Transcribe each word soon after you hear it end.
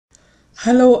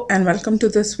Hello and welcome to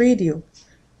this video.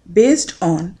 Based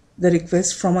on the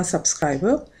request from a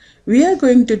subscriber, we are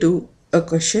going to do a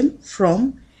question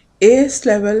from AS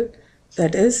level,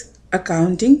 that is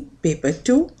Accounting Paper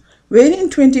 2,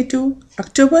 variant 22,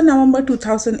 October-November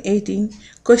 2018,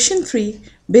 question 3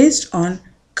 based on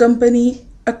company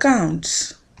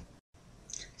accounts.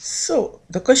 So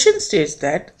the question states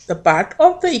that the part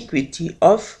of the equity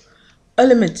of a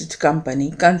limited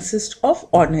company consists of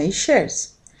ordinary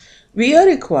shares. We are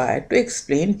required to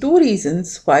explain two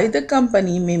reasons why the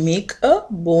company may make a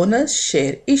bonus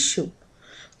share issue.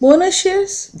 Bonus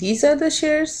shares, these are the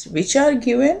shares which are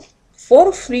given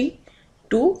for free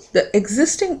to the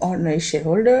existing ordinary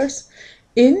shareholders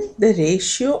in the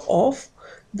ratio of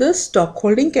the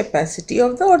stockholding capacity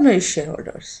of the ordinary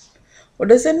shareholders. What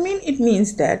does that mean? It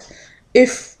means that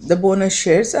if the bonus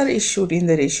shares are issued in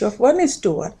the ratio of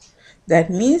 1:1, that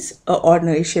means an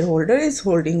ordinary shareholder is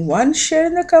holding one share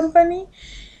in the company,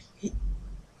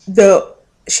 the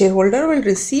shareholder will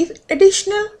receive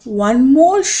additional one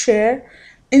more share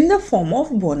in the form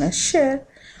of bonus share,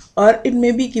 or it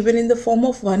may be given in the form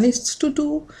of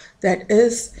 1:2. That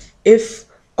is, if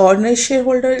ordinary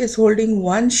shareholder is holding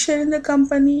one share in the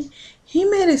company, he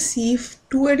may receive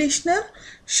two additional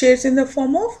shares in the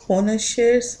form of bonus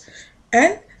shares,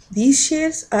 and these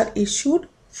shares are issued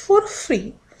for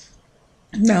free.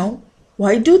 Now,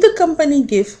 why do the company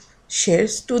give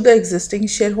shares to the existing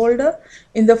shareholder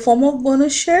in the form of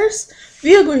bonus shares?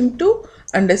 We are going to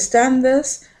understand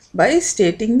this by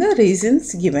stating the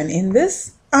reasons given in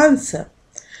this answer.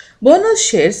 Bonus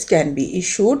shares can be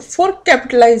issued for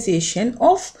capitalization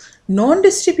of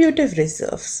non-distributive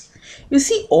reserves. You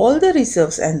see, all the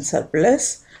reserves and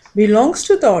surplus belongs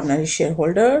to the ordinary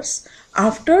shareholders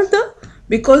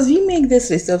because we make this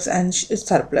reserves and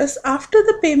surplus after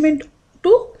the payment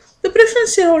to the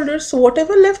preference shareholders. So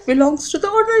whatever left belongs to the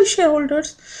ordinary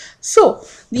shareholders. So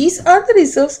these are the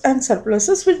reserves and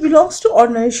surpluses which belongs to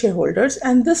ordinary shareholders,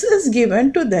 and this is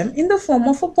given to them in the form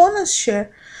of a bonus share.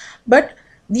 But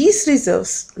these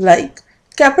reserves, like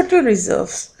capital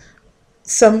reserves,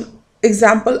 some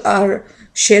example are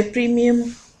share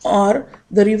premium or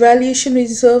the revaluation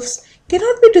reserves,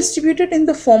 cannot be distributed in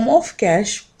the form of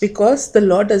cash because the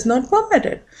law does not permit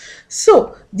it.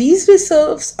 So these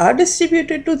reserves are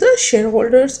distributed to the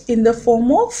shareholders in the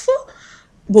form of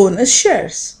bonus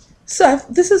shares. So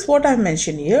this is what I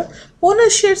mentioned here.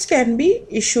 Bonus shares can be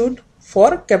issued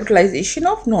for capitalization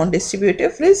of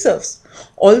non-distributive reserves.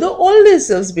 Although all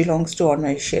reserves belongs to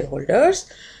ordinary shareholders,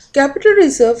 capital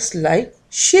reserves like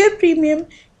share premium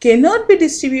cannot be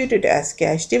distributed as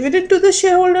cash dividend to the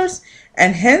shareholders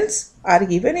and hence are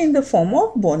given in the form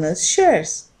of bonus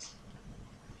shares.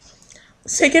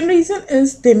 Second reason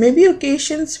is there may be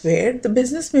occasions where the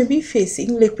business may be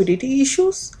facing liquidity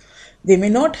issues. They may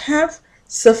not have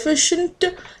sufficient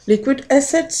liquid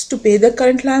assets to pay the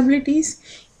current liabilities.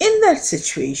 In that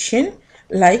situation,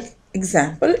 like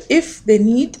example, if they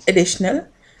need additional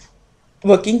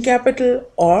working capital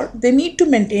or they need to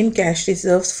maintain cash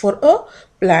reserves for a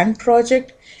planned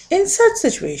project, in such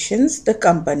situations, the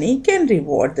company can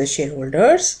reward the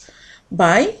shareholders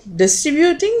by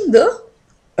distributing the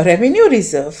revenue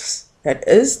reserves, that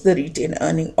is the retained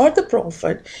earning or the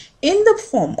profit, in the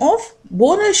form of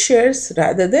bonus shares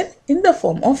rather than in the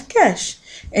form of cash.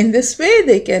 In this way,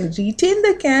 they can retain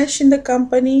the cash in the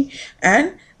company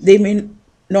and they may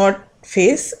not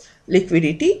face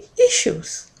liquidity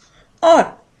issues.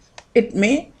 Or it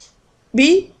may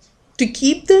be to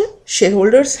keep the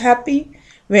shareholders happy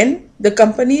when the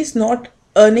company is not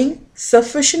earning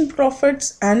sufficient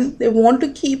profits and they want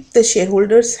to keep the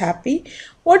shareholders happy.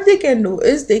 What they can do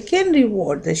is they can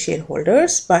reward the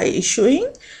shareholders by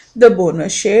issuing the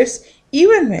bonus shares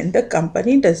even when the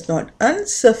company does not earn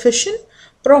sufficient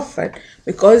profit,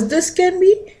 because this can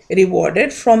be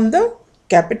rewarded from the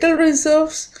capital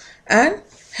reserves and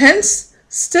hence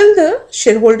still the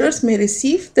shareholders may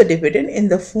receive the dividend in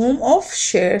the form of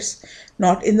shares,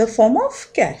 not in the form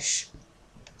of cash.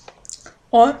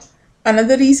 Or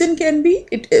another reason can be,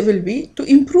 it will be to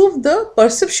improve the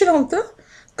perception of the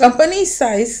company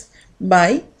size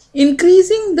by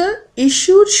increasing the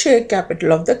issued share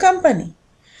capital of the company.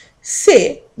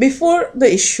 Say, before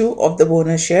the issue of the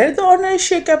bonus share, the ordinary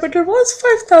share capital was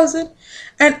 5,000,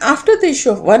 and after the issue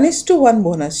of 1:1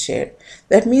 bonus share,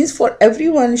 that means for every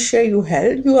one share you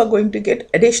held, you are going to get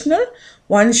additional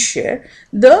one share.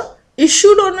 The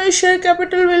issued ordinary share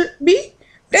capital will be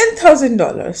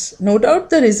 $10,000. No doubt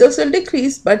the reserves will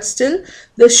decrease, but still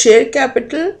the share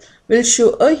capital will show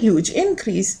a huge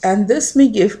increase, and this may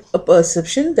give a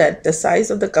perception that the size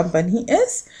of the company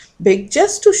is big.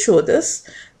 Just to show this,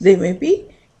 they may be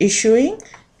issuing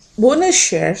bonus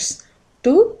shares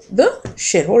to the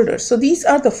shareholders. So these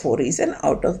are the 4 reasons.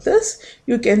 Out of this,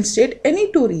 you can state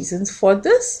any 2 reasons for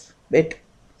this bit.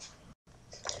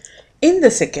 In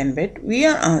the second bit, we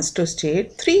are asked to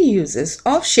state 3 uses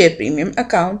of share premium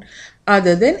account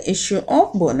other than issue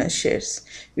of bonus shares.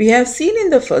 We have seen in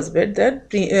the first bit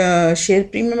that share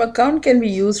premium account can be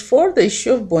used for the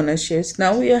issue of bonus shares.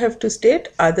 Now we have to state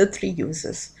other 3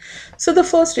 uses. So the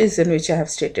first reason which I have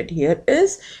stated here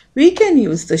is we can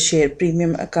use the share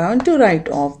premium account to write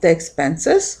off the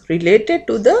expenses related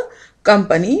to the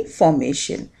company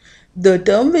formation. The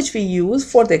term which we use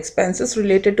for the expenses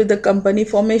related to the company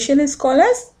formation is called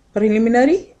as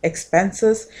preliminary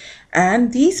expenses,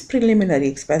 and these preliminary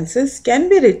expenses can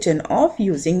be written off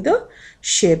using the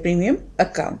share premium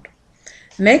account.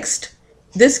 Next,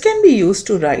 this can be used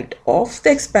to write off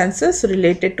the expenses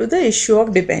related to the issue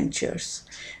of debentures.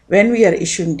 When we are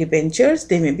issuing debentures,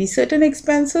 there may be certain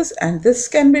expenses and this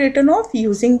can be written off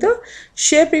using the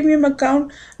share premium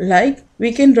account, like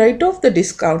we can write off the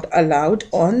discount allowed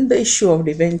on the issue of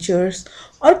debentures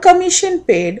or commission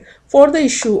paid for the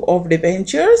issue of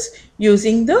debentures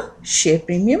using the share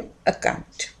premium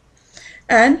account.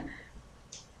 And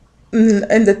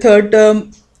in the third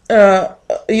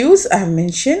use, I have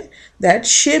mentioned that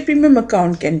share premium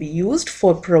account can be used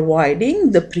for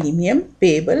providing the premium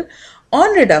payable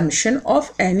on redemption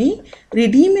of any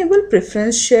redeemable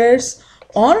preference shares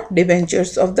or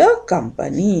debentures of the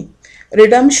company.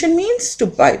 Redemption means to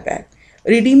buy back.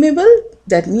 Redeemable,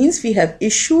 that means we have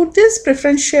issued these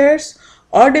preference shares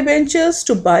or debentures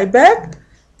to buy back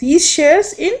these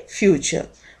shares in future.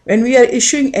 When we are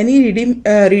issuing any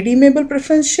redeemable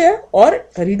preference share or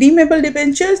redeemable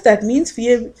debentures, that means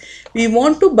we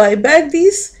want to buy back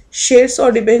these shares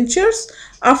or debentures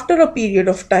after a period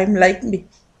of time, like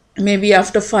maybe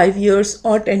after 5 years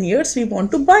or 10 years we want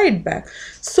to buy it back.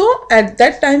 So at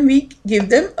that time we give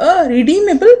them a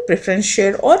redeemable preference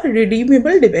share or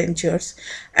redeemable debentures,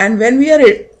 and when we are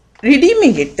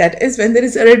redeeming it, that is when there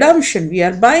is a redemption, we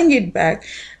are buying it back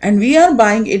and we are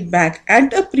buying it back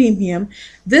at a premium.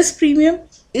 This premium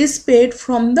is paid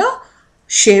from the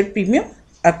share premium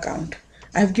account.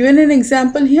 I have given an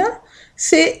example here.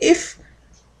 Say if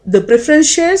the preference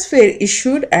shares were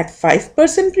issued at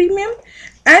 5% premium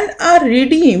and are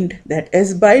redeemed, that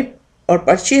is buy or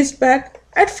purchased back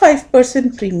at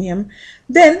 5% premium,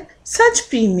 then such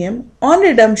premium on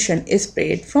redemption is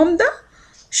paid from the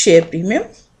share premium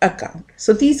account.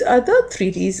 So these are the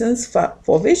 3 reasons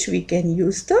for which we can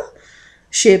use the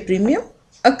share premium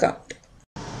account.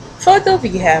 Further,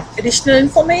 we have additional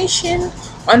information.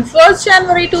 On 1st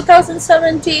January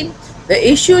 2017,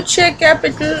 the issued share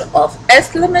capital of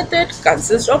S Limited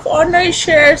consists of ordinary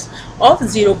shares of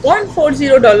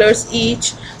 $0.40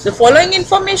 each. The following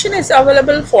information is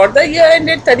available for the year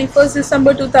ended 31st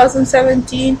December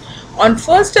 2017. On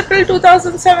 1st April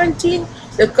 2017,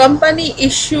 the company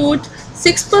issued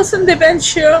 6%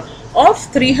 debenture of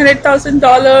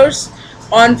 $300,000.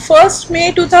 On 1st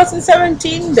May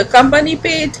 2017, the company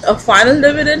paid a final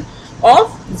dividend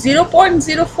of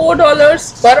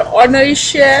 $0.04 per ordinary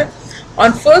share.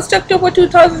 On 1st October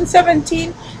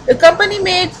 2017, the company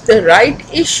made the right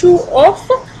issue of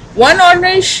 1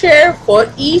 ordinary share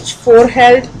for each 4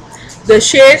 held. The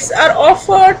shares are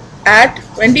offered at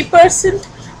 20%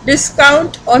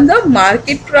 discount on the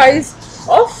market price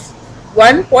of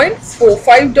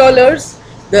 $1.45.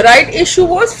 The right issue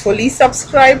was fully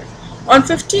subscribed. On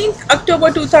 15th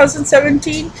October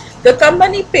 2017, the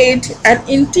company paid an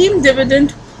interim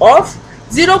dividend of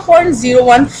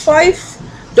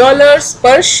 $0.015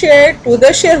 per share to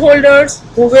the shareholders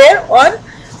who were on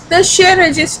the share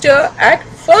register at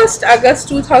 1st August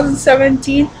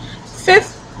 2017.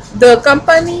 5th, the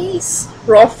company's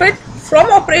profit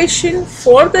from operation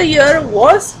for the year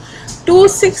was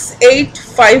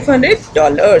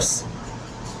 $268,500.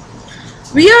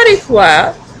 We are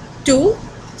required to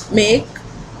make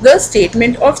the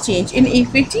statement of change in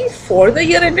equity for the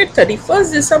year ended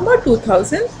 31st December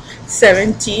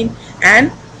 2017,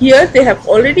 and here they have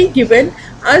already given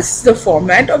us the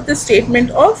format of the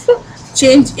statement of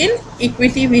change in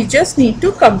equity. We just need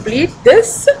to complete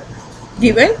this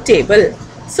given table.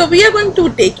 So we are going to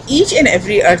take each and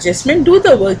every adjustment, do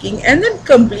the working, and then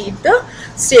complete the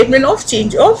statement of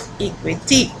change of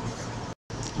equity.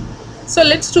 So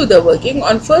let's do the working.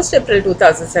 On 1st April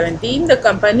 2017, the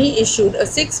company issued a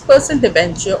 6%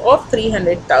 debenture of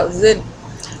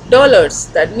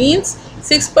 $300,000. That means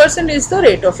 6% is the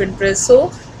rate of interest.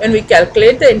 So when we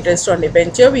calculate the interest on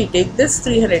debenture, we take this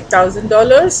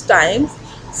 $300,000 times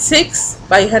 6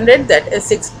 by 100, that is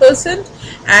 6%,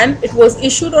 and it was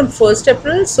issued on 1st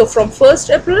April. So from 1st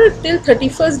April till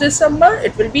 31st December,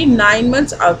 it will be 9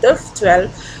 months out of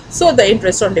 12. So the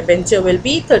interest on debenture will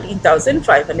be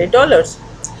 $13,500.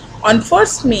 On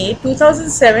 1st May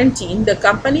 2017, the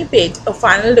company paid a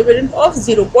final dividend of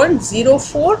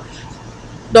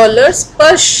 $0.04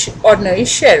 per ordinary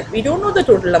share. We don't know the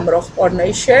total number of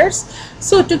ordinary shares.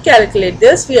 So to calculate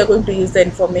this, we are going to use the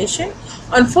information.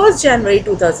 On 1st January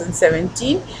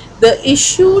 2017, the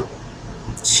issued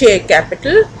share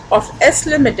capital of S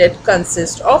Limited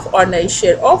consists of ordinary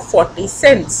share of 40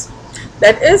 cents.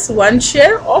 That is one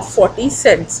share of 40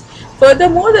 cents.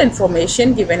 Furthermore, the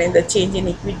information given in the change in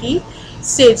equity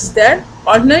states that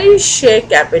ordinary share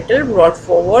capital brought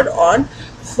forward on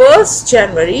 1st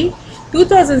January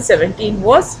 2017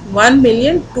 was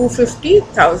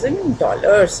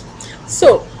 $1,250,000.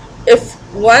 So, if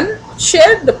one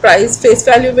share, the price face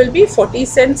value will be 40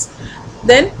 cents.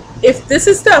 Then, if this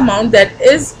is the amount, that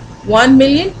is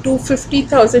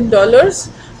 $1,250,000,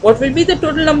 what will be the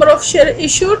total number of share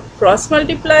issued? Cross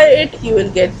multiply it, you will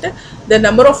get the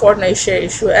number of ordinary share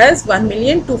issue as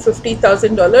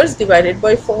 $1,250,000 divided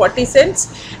by 40 cents.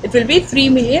 It will be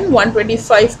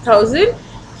 3,125,000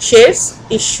 shares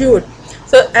issued.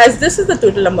 So as this is the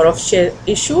total number of shares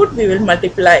issued, we will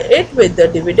multiply it with the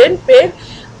dividend paid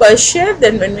per share.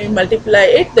 Then when we multiply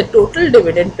it, the total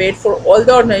dividend paid for all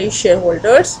the ordinary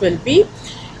shareholders will be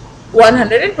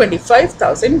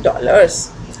 $125,000.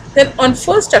 Then on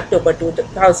 1st October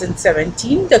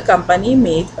 2017, the company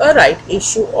made a right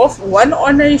issue of one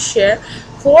ordinary share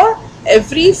for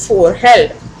every 4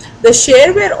 held. The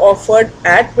share were offered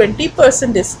at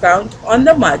 20% discount on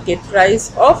the market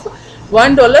price of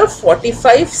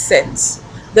 $1.45.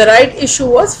 The right issue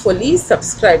was fully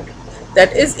subscribed.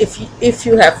 That is, if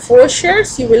you have 4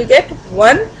 shares, you will get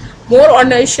one more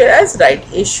ordinary share as right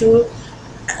issue.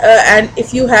 And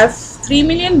if you have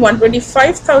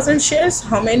 3,125,000 shares,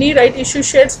 how many right issue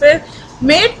shares were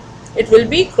made? It will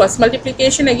be cross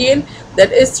multiplication again.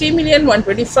 That is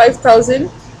 3,125,000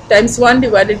 times 1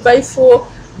 divided by 4.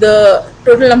 The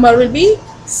total number will be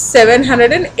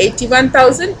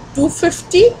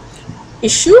 781,250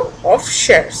 issue of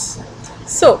shares.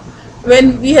 So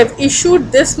when we have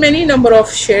issued this many number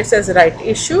of shares as right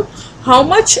issue, how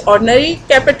much ordinary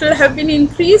capital have been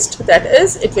increased? That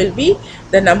is, it will be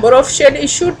the number of shares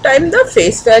issued times the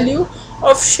face value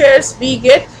of shares. We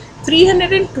get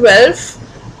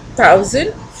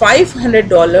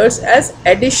 $312,500 as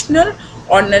additional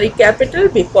ordinary capital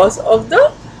because of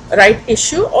the right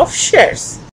issue of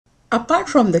shares. Apart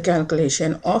from the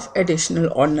calculation of additional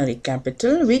ordinary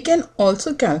capital, we can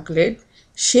also calculate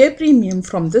share premium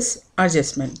from this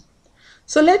adjustment.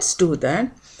 So let's do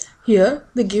that. Here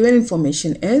the given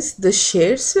information is the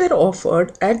shares were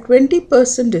offered at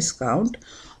 20% discount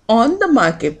on the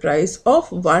market price of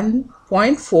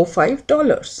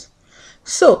 $1.45.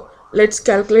 So let's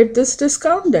calculate this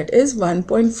discount. That is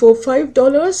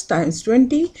 $1.45 times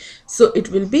 20. So it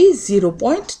will be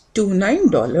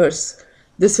 $0.29.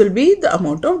 This will be the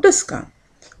amount of discount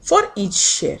for each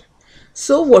share.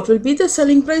 So what will be the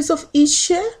selling price of each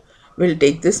share? We'll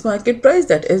take this market price,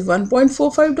 that is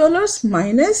 $1.45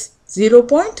 minus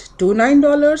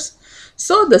 $0.29.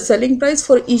 So the selling price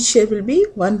for each share will be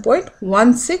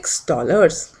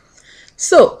 $1.16.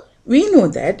 So we know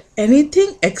that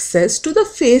anything excess to the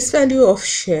face value of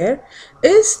share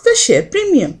is the share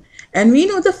premium, and we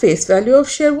know the face value of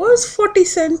share was 40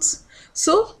 cents.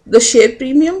 So the share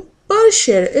premium per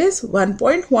share is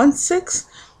 1.16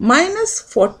 minus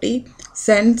 40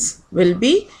 cents will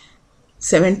be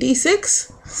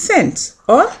 76 cents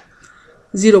or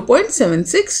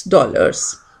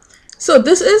 $0.76. So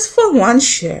this is for one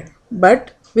share,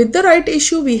 but with the right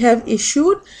issue we have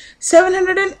issued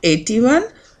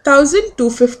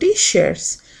 781,250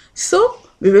 shares. So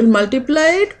we will multiply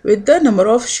it with the number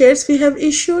of shares we have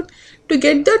issued to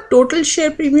get the total share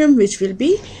premium, which will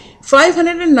be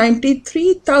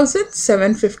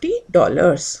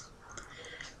 $593,750.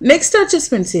 Next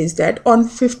adjustment says that on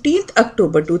 15th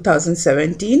October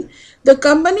 2017, the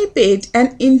company paid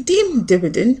an interim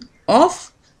dividend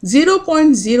of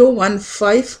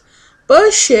 0.015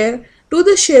 per share to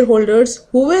the shareholders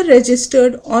who were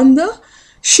registered on the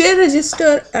share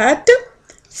register at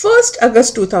 1st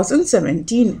August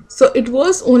 2017. So it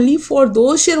was only for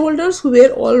those shareholders who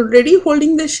were already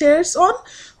holding the shares on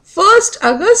 1st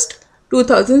August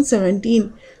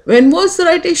 2017. When was the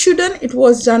right issue done? It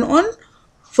was done on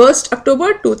 1st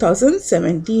October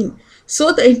 2017.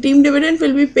 So the interim dividend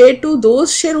will be paid to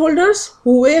those shareholders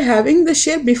who were having the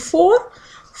share before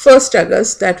 1st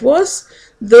August. That was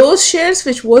those shares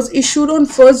which was issued on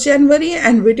 1st January,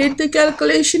 and we did the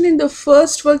calculation in the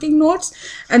first working notes,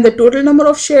 and the total number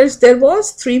of shares there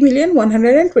was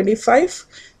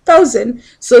 3,125,000.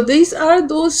 So these are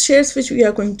those shares which we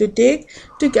are going to take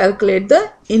to calculate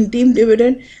the interim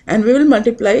dividend, and we will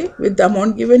multiply with the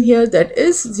amount given here, that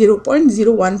is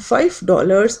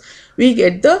 $0.015. We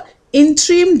get the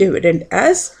interim dividend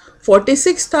as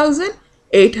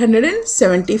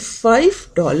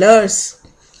 $46,875.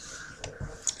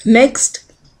 Next,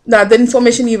 the other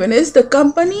information given is the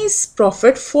company's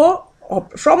profit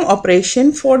from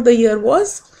operation for the year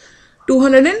was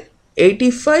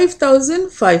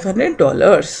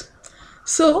 $285,500.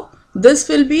 So this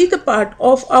will be the part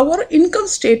of our income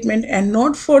statement and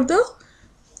not for the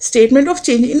statement of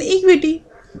change in equity.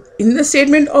 In the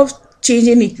statement of change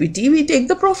in equity, we take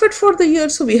the profit for the year,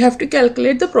 so we have to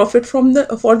calculate the profit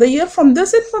for the year from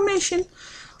this information.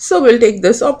 So we'll take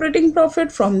this operating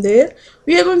profit. From there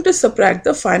we are going to subtract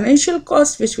the financial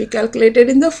cost which we calculated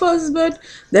in the first bit,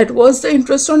 that was the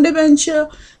interest on debenture,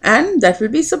 and that will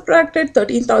be subtracted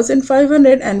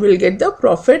 13,500, and we'll get the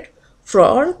profit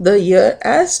for the year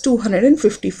as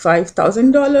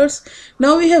 $255,000.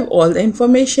 Now we have all the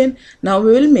information. Now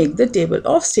we will make the table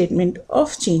of statement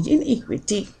of change in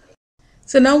equity.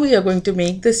 So now we are going to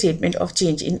make the statement of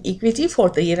change in equity for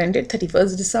the year ended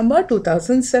 31st December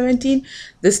 2017.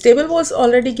 This table was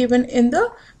already given in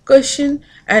the question,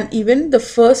 and even the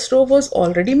first row was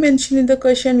already mentioned in the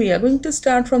question. We are going to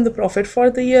start from the profit for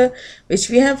the year, which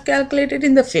we have calculated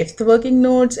in the 5th working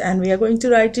notes, and we are going to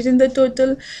write it in the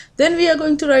total. Then we are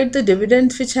going to write the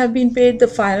dividends which have been paid, the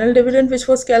final dividend which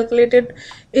was calculated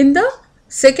in the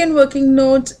 2nd working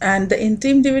notes, and the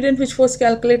interim dividend which was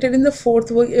calculated in the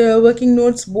 4th working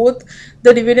notes. Both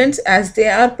the dividends as they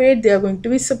are paid, they are going to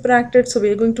be subtracted. So we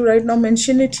are going to right now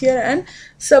mention it here and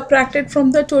subtract it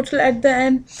from the total at the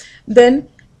end. Then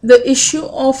the issue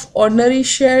of ordinary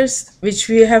shares which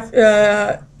we have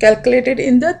calculated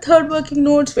in the 3rd working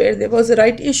notes, where there was a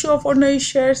right issue of ordinary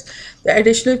shares. The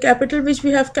additional capital which we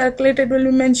have calculated will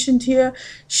be mentioned here.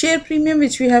 Share premium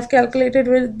which we have calculated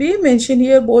will be mentioned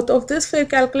here. Both of this were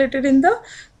calculated in the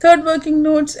 3rd working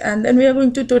notes, and then we are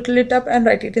going to total it up and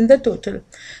write it in the total.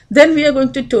 Then we are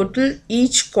going to total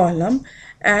each column,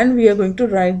 and we are going to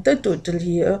write the total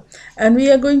here, and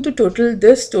we are going to total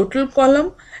this total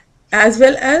column, as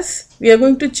well as we are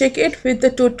going to check it with the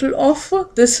total of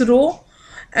this row,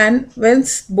 and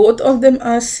once both of them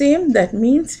are same, that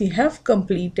means we have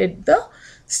completed the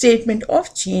statement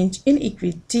of change in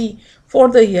equity for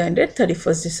the year ended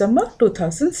 31st December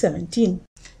 2017.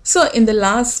 So in the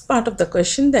last part of the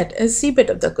question, that is C bit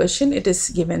of the question, it is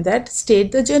given that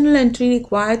state the journal entry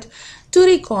required to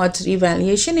record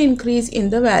revaluation increase in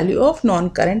the value of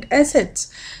non-current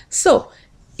assets. So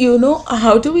you know,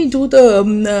 how do we do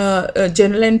the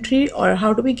journal entry, or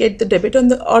how do we get the debit on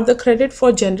the or the credit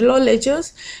for general or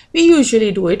ledgers? We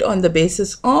usually do it on the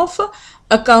basis of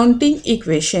accounting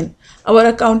equation. Our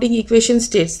accounting equation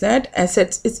states that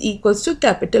assets is equals to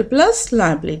capital plus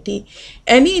liability.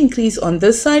 Any increase on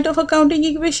this side of accounting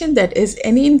equation, that is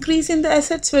any increase in the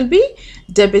assets, will be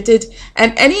debited,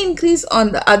 and any increase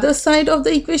on the other side of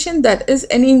the equation, that is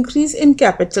any increase in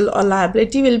capital or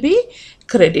liability, will be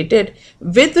credited.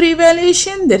 With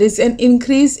revaluation, there is an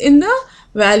increase in the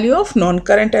value of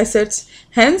non-current assets,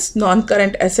 hence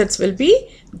non-current assets will be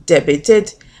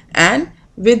debited, and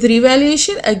with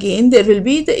revaluation again there will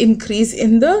be the increase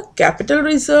in the capital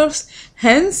reserves,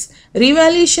 hence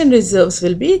revaluation reserves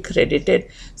will be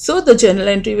credited. So the journal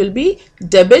entry will be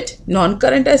debit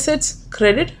non-current assets,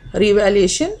 credit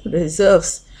revaluation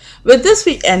reserves. With this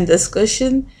we end this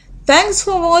question. Thanks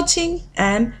for watching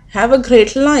and have a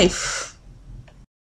great life.